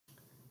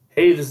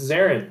Hey, this is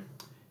Aaron.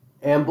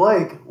 And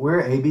Blake,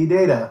 we're AB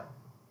Data.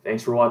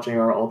 Thanks for watching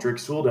our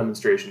Alteryx tool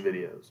demonstration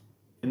videos.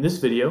 In this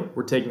video,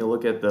 we're taking a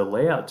look at the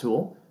layout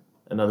tool,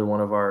 another one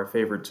of our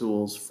favorite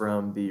tools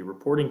from the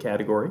reporting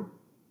category.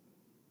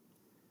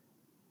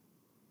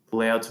 The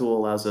layout tool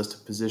allows us to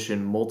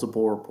position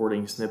multiple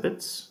reporting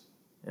snippets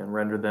and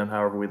render them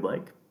however we'd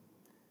like.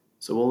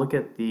 So we'll look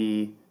at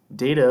the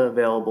data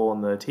available in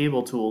the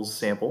table tools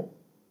sample,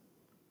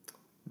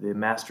 the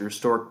master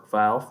store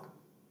file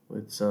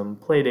with some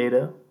play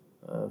data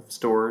of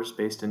stores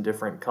based in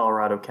different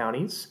Colorado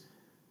counties.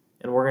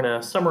 And we're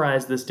going to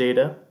summarize this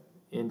data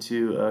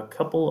into a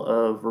couple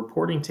of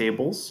reporting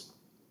tables.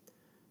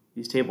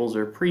 These tables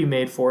are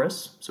pre-made for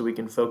us, so we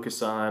can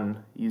focus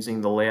on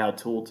using the layout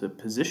tool to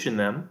position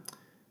them.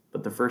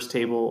 But the first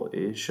table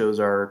shows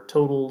our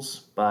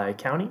totals by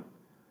county.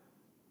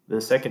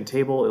 The second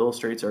table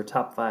illustrates our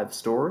top 5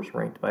 stores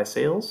ranked by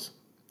sales.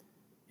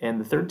 And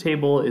the third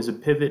table is a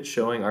pivot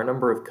showing our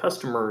number of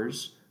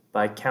customers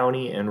by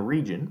county and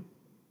region.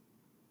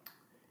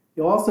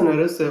 You'll also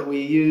notice that we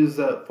use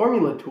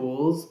formula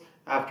tools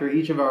after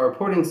each of our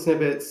reporting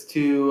snippets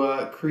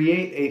to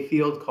create a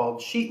field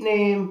called sheet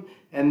name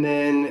and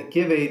then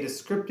give a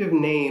descriptive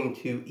name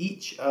to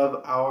each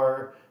of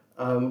our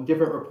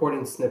different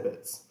reporting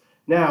snippets.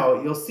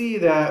 Now, you'll see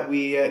that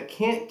we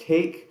can't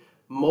take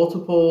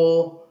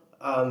multiple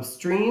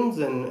streams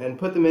and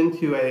put them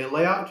into a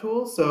layout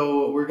tool,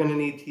 so we're going to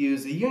need to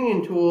use a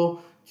union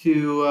tool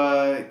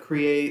to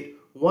create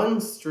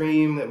one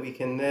stream that we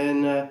can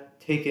then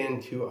take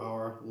into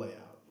our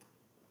layout.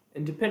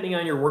 And depending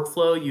on your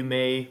workflow, you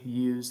may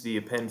use the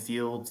append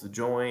fields, the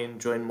join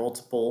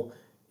multiple.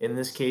 In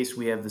this case,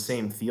 we have the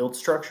same field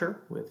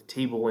structure with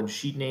table and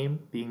sheet name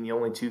being the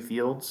only 2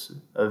 fields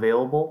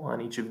available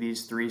on each of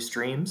these 3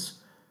 streams.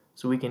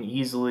 So we can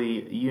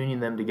easily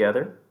union them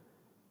together.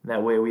 And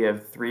that way we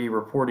have 3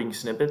 reporting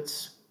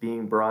snippets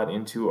being brought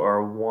into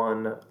our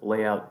one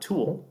layout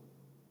tool.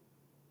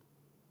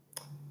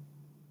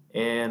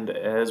 And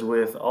as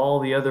with all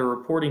the other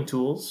reporting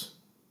tools,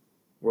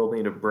 we'll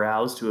need to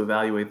browse to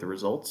evaluate the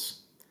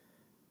results.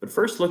 But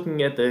first,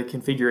 looking at the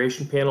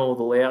configuration panel of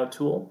the layout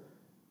tool,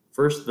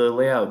 first the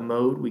layout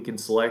mode, we can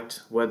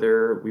select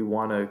whether we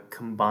want to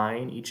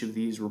combine each of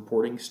these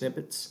reporting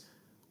snippets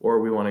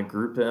or we want to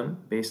group them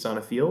based on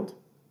a field.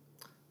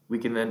 We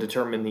can then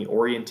determine the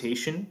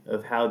orientation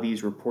of how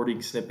these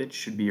reporting snippets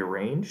should be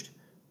arranged,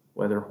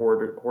 whether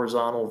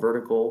horizontal,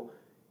 vertical,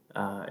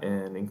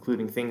 and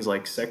including things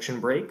like section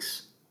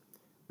breaks.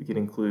 We can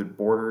include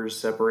borders,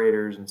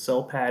 separators, and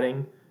cell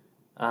padding.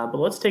 But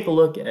let's take a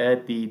look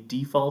at the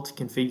default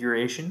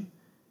configuration.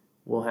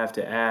 We'll have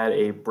to add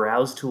a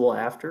browse tool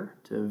after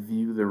to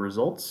view the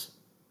results.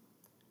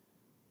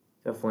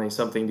 Definitely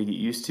something to get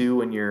used to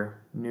when you're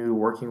new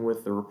working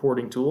with the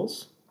reporting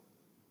tools.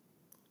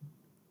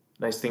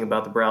 Nice thing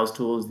about the browse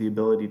tool is the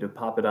ability to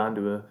pop it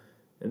onto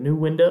a new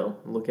window,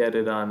 look at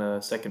it on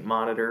a second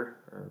monitor,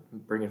 or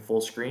bring it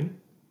full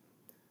screen.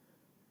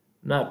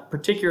 I'm not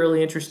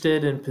particularly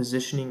interested in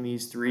positioning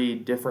these 3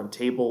 different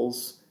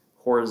tables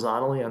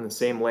horizontally on the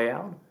same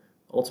layout.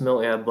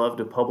 Ultimately, I'd love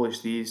to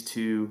publish these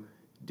to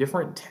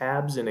different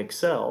tabs in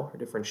Excel, or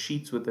different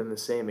sheets within the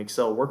same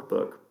Excel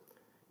workbook.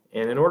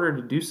 And in order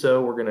to do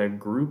so, we're going to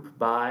group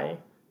by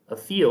a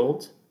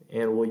field,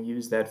 and we'll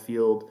use that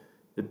field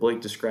that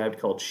Blake described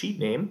called sheet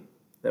name.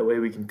 That way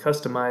we can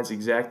customize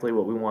exactly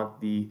what we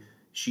want the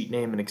sheet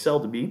name in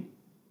Excel to be.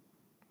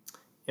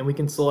 And we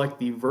can select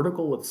the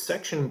vertical with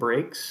section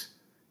breaks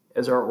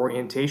as our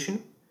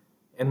orientation.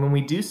 And when we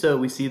do so,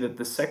 we see that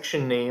the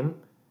section name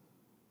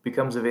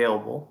becomes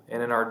available.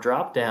 And in our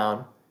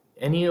drop-down,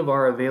 any of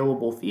our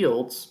available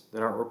fields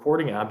that aren't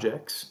reporting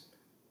objects,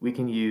 we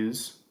can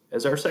use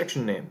as our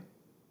section name.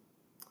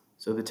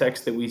 So the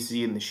text that we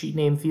see in the sheet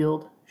name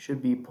field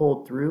should be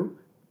pulled through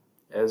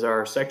as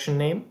our section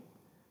name.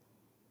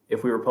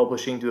 If we were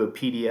publishing to a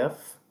PDF,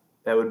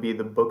 that would be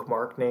the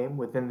bookmark name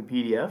within the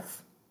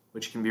PDF,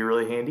 which can be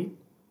really handy.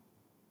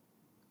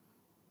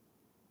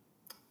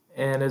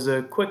 And as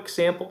a quick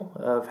sample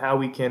of how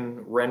we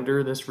can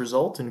render this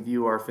result and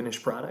view our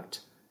finished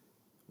product,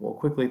 we'll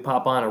quickly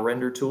pop on a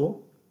render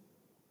tool,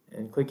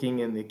 and clicking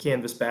in the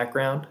canvas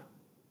background,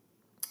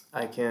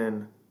 I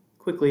can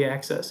quickly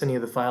access any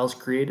of the files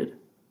created.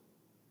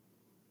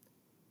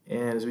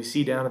 And as we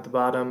see down at the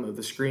bottom of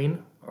the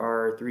screen,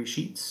 our 3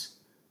 sheets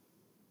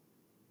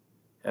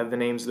have the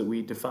names that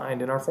we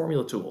defined in our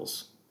formula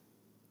tools.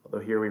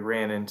 Although here we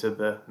ran into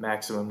the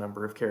maximum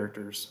number of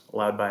characters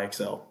allowed by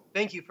Excel.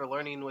 Thank you for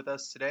learning with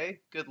us today.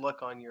 Good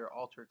luck on your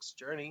Alteryx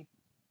journey.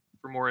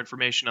 For more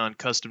information on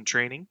custom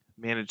training,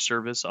 managed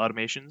service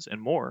automations,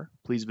 and more,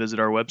 please visit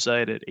our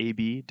website at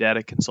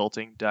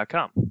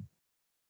abdataconsulting.com.